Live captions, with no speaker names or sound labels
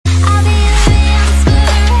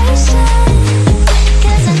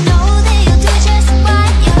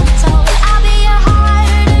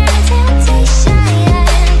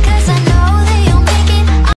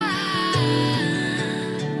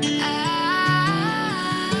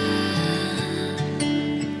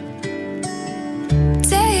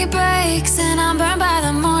breaks and I'm burned by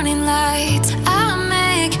the morning light. I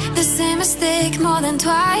make the same mistake more than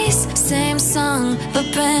twice. Same song, but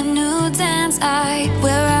brand new dance. I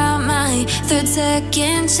wear out my third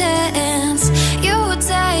second chance. You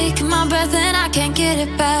take my breath and I can't get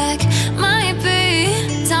it back. Might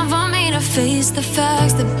be time for me to face the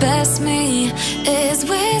facts. The best me is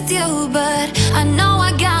with you, but I know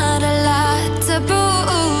I got a lot to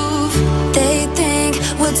prove. They think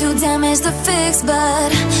we're too damaged to fix,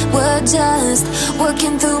 but we're just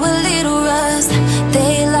working through a little rust.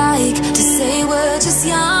 They like to say we're just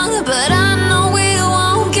young, but I know we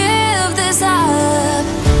won't give this up.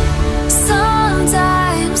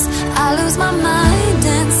 Sometimes I lose my mind,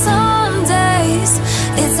 and some days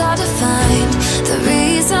it's hard to find the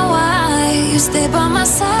reason why you stay by my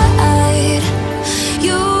side.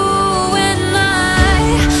 You and I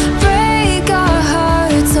break our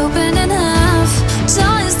hearts open enough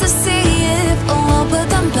just to see if we'll put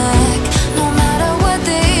them back. No matter what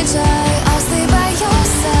they try, I'll stay by your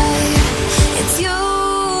side. It's you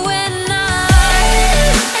and I.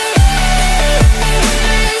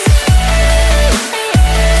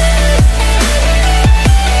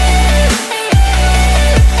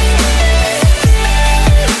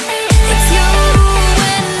 It's you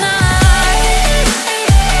and I.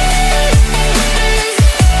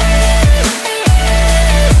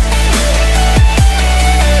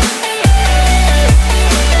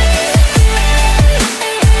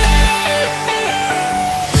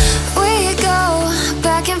 We go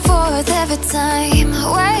back and forth every time,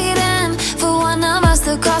 waiting for one of us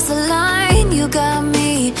to cross the line. You got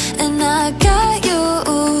me and I got you,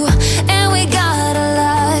 and we got a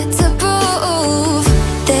lot to prove.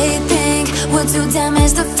 They think we're too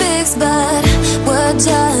damaged to fix, but we're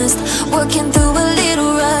just working through a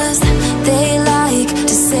little rust. They like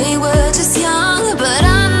to say we're just young, but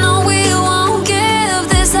I know we won't give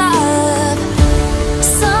this up.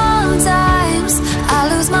 Sometimes I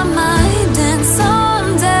lose my mind, and some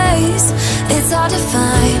days it's hard to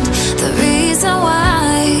find the reason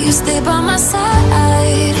why you stay by my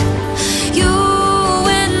side.